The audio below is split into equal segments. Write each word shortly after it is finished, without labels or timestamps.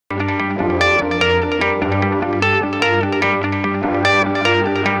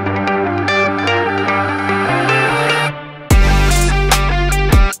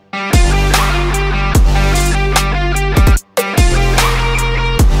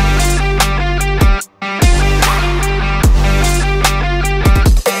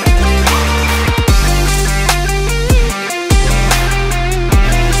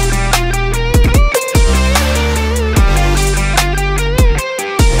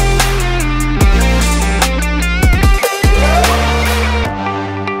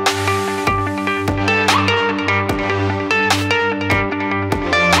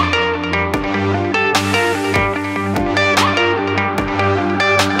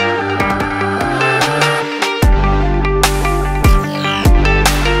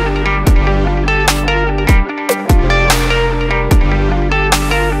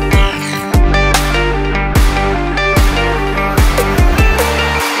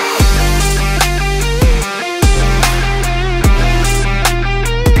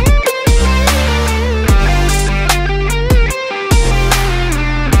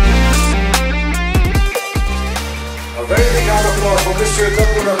Mr.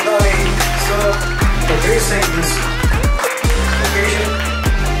 Dabboo Ratnani, sir, for gracing this occasion.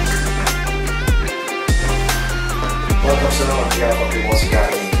 Welcome, sir, on behalf of the Music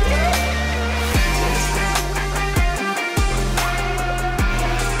Academy.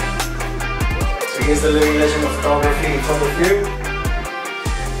 So here's the living legend of photography in front of you.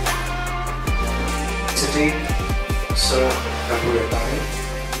 Sir Dabboo Ratnani.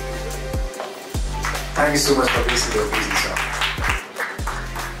 Thank you so much for this easy, sir.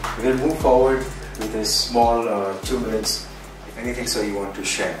 We'll move forward with this small 2 minutes. If anything, sir, you want to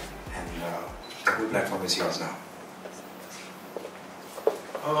share, and the whole platform is yours now.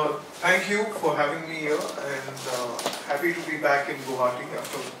 Thank you for having me here, and happy to be back in Guwahati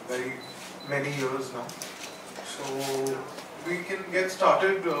after very many years now. So we can get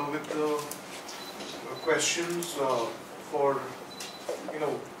started with the questions for,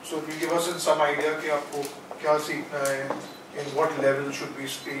 so it will give us some idea कि आपको क्या सीखना है, in what level should we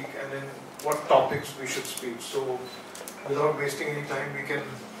speak, and in what topics we should speak. So without wasting any time, we can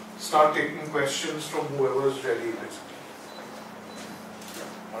start taking questions from whoever is ready. Basically.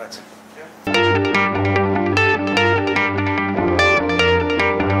 Yeah, all right, sir. Yeah.